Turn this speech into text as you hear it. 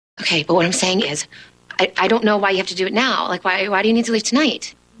Okay, but what I'm saying is, I don't know why you have to do it now. Like, why do you need to leave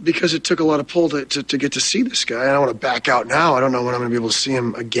tonight? Because it took a lot of pull to get to see this guy. I don't want to back out now. I don't know when I'm going to be able to see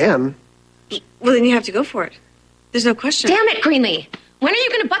him again. Well, then you have to go for it. There's no question. Damn it, Greenlee. When are you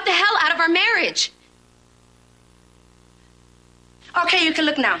going to butt the hell out of our marriage? Okay, you can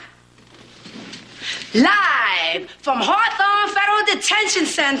look now. Live from Hawthorne Federal Detention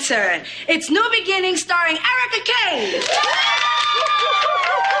Center, it's New Beginnings starring Erica Kane.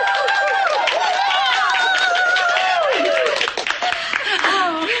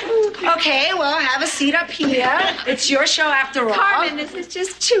 Okay, well, have a seat up here. It's your show after all. Carmen, this is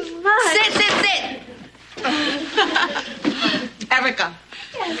just too much. Sit. Erica,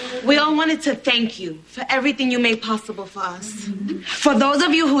 we all wanted to thank you for everything you made possible for us. For those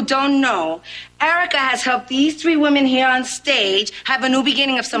of you who don't know, Erica has helped these three women here on stage have a new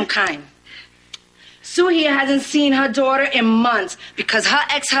beginning of some kind. Sue here hasn't seen her daughter in months because her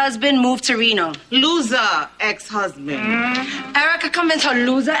ex-husband moved to Reno. Loser ex-husband. Erica convinced her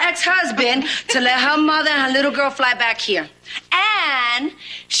loser ex-husband to let her mother and her little girl fly back here. And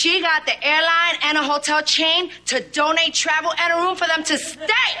she got the airline and a hotel chain to donate travel and a room for them to stay. And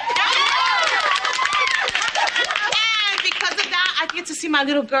because of that, I get to see my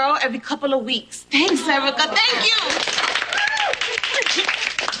little girl every couple of weeks. Thanks, Erica. Thank you.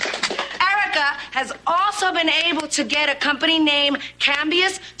 Erica has also been able to get a company named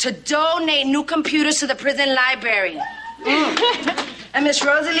Cambius to donate new computers to the prison library. And Miss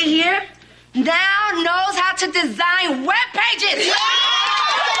Rosalie here now knows how to design web pages.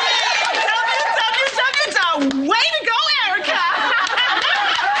 Way to go, Erica.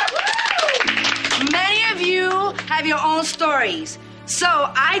 Many of you have your own stories. So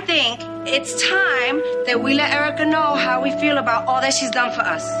I think it's time that we let Erica know how we feel about all that she's done for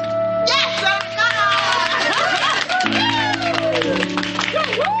us. Yes,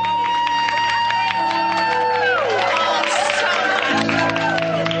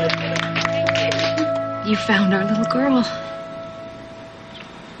 You found our little girl.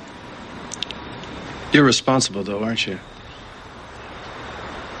 You're responsible, though, aren't you?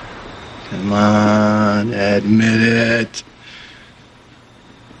 Come on, admit it.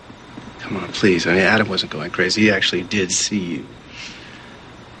 Come on, please. I mean, Adam wasn't going crazy. He actually did see you.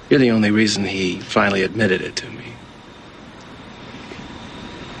 You're the only reason he finally admitted it to me.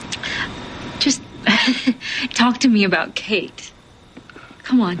 Just talk to me about Kate.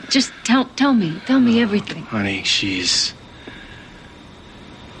 Come on, just tell me everything. Honey, she's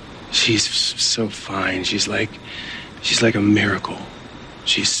so fine. She's like a miracle.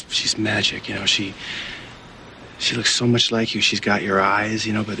 She's magic, you know. She looks so much like you. She's got your eyes,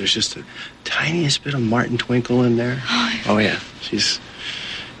 you know, but there's just the tiniest bit of Martin Twinkle in there. Oh yeah, she's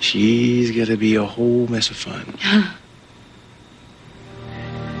gonna be a whole mess of fun.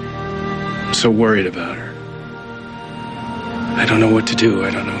 I'm so worried about her. I don't know what to do. I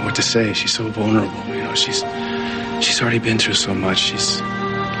don't know what to say. She's so vulnerable, you know. She's already been through so much. She's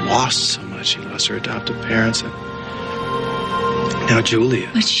lost so much. She lost her adoptive parents and now Julia.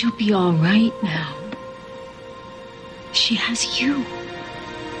 But she'll be all right now. She has you.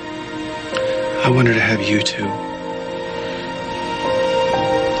 I want her to have you too.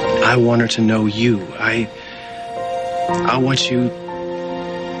 I want her to know you. I want you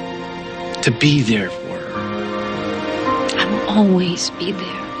to be there for her. I will always be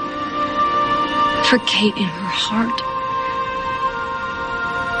there. For Kate in her heart.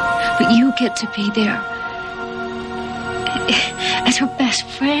 But you get to be there as her best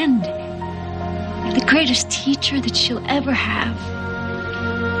friend. The greatest teacher that she'll ever have.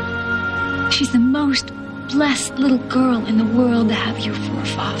 She's the most blessed little girl in the world to have you for a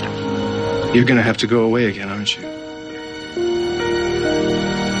father. You're gonna have to go away again, aren't you?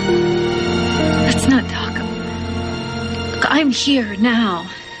 Let's not talk. Look, I'm here now.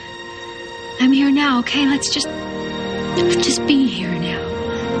 I'm here now, okay? Let's just be here now.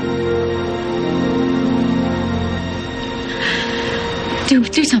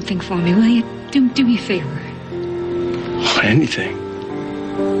 Do something for me, will you? Do me a favor. Oh, anything.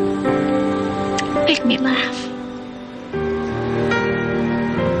 Make me laugh.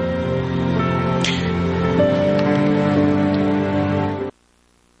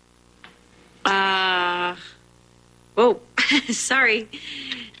 Whoa. Sorry.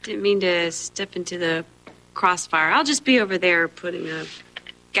 Didn't mean to step into the crossfire. I'll just be over there putting a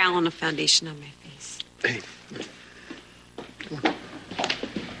gallon of foundation on my face. Hey.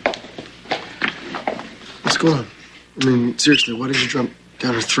 What's going on? I mean, seriously, why did you jump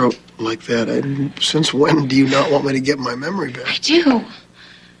down her throat like that? Since when do you not want me to get my memory back? I do.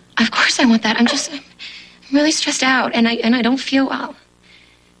 Of course I want that. I'm really stressed out, and I don't feel well.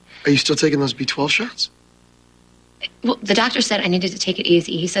 Are you still taking those B12 shots? Well, the doctor said I needed to take it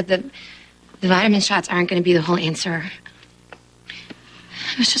easy. He said that the vitamin shots aren't going to be the whole answer.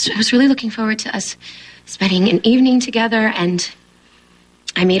 I was really looking forward to us spending an evening together, and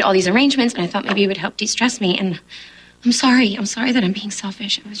I made all these arrangements, and I thought maybe it would help de-stress me, and I'm sorry that I'm being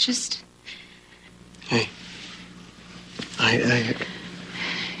selfish. It was just... Hey,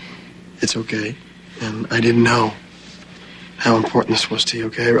 it's okay, and I didn't know how important this was to you,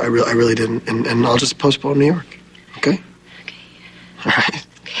 okay? I really didn't, and I'll just postpone New York, okay? Okay. All right.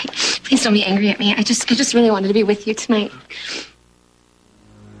 Okay. Please don't be angry at me. I just really wanted to be with you tonight.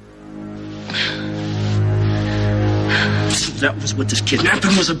 So that was what this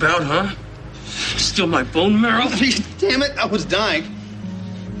kidnapping was about, huh? Steal my bone marrow? Damn it, I was dying.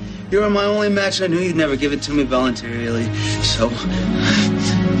 You were my only match. I knew you'd never give it to me voluntarily. So,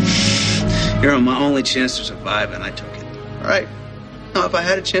 you're my only chance to survive, and I took it. All right? Now, if I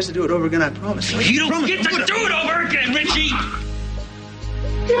had a chance to do it over again, I promise. You don't get to do it over again, Richie!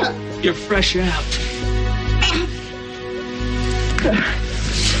 Yeah. You're fresh out.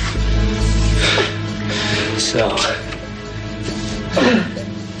 So,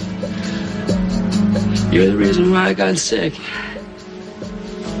 you're the reason why I got sick.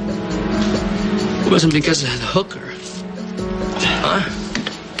 It wasn't because of the hooker. Huh?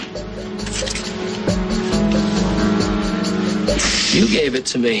 You gave it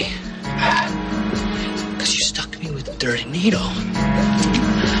to me. Because you stuck me with a dirty needle.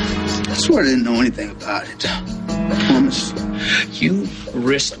 I swear I didn't know anything about it. I promise. You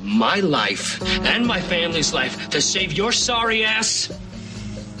risked my life and my family's life to save your sorry ass.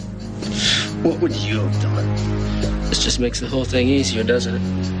 What would you have done? This just makes the whole thing easier, doesn't it?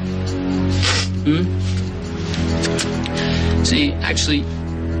 See, actually,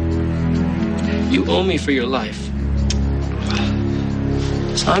 you owe me for your life.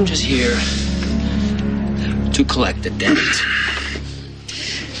 So I'm just here to collect the debt.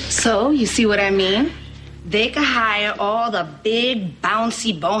 So, you see what I mean? They could hire all the big,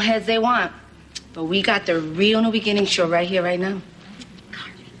 bouncy boneheads they want. But we got the real New Beginning show right here, right now.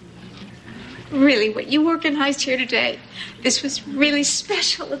 Really, what you organized here today, this was really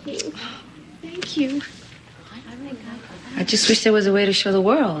special of you. Thank you. I just wish there was a way to show the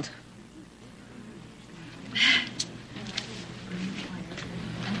world.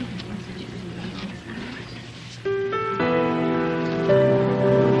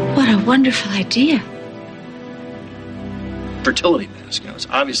 What a wonderful idea. Fertility mask, it's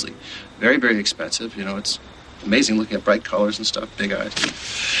obviously very, very expensive. It's amazing looking at bright colors and stuff, big eyes.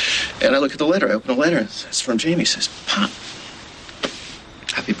 And I look at the letter. I open the letter. It's from Jamie. It says, Pop,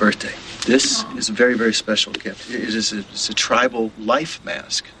 happy birthday. This is a very, very special gift. It's a tribal life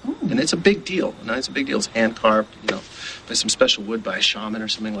mask. And it's a big deal. It's a big deal. It's hand-carved, by some special wood by a shaman or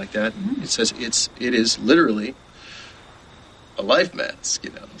something like that. It says it is literally a life mask,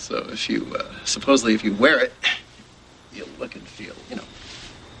 So if you, supposedly if you wear it, you'll look and feel,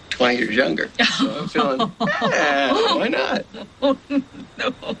 20 years younger. So I'm feeling, why not? Oh,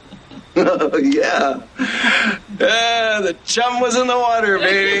 no. Oh, yeah. The chum was in the water,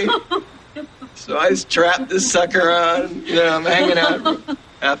 baby. So I strapped this sucker on. I'm hanging out for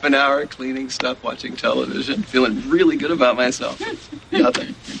half an hour, cleaning stuff, watching television, feeling really good about myself.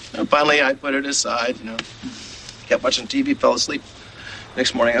 Nothing. And finally, I put it aside, kept watching TV, fell asleep.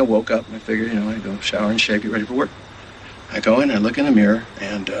 Next morning, I woke up and I figured, I'd go shower and shave, get ready for work. I go in, I look in the mirror,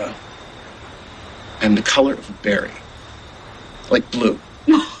 and I'm the color of a berry. Like blue.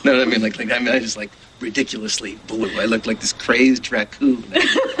 Know what I mean? I just like ridiculously blue. I look like this crazed raccoon.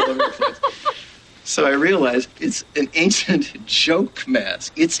 All over the place. So I realized it's an ancient joke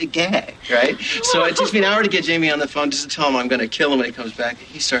mask. It's a gag, right? So it takes me an hour to get Jamie on the phone just to tell him I'm going to kill him when he comes back.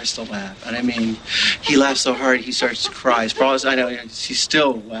 He starts to laugh. And I mean, he laughs so hard, he starts to cry. As far as I know, he's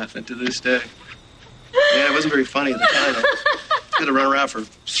still laughing to this day. Yeah, it wasn't very funny at the time. I had to run around for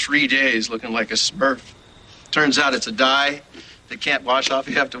 3 days looking like a Smurf. Turns out it's a dye that can't wash off.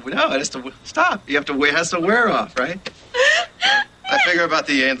 You have to, it has to stop. It has to wear off, right? I figure about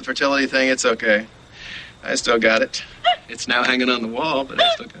the fertility thing, it's okay. I still got it. It's now hanging on the wall, but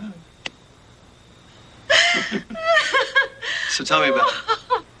I still got it. So tell me about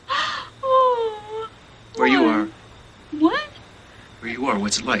where you are. What? Where you are,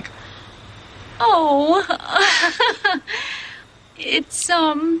 what's it like? Oh, it's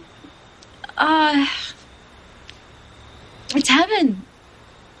heaven.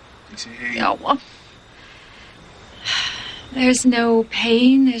 There's no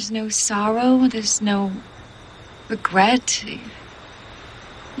pain, there's no sorrow, there's no regret.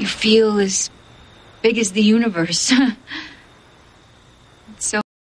 You feel as big as the universe.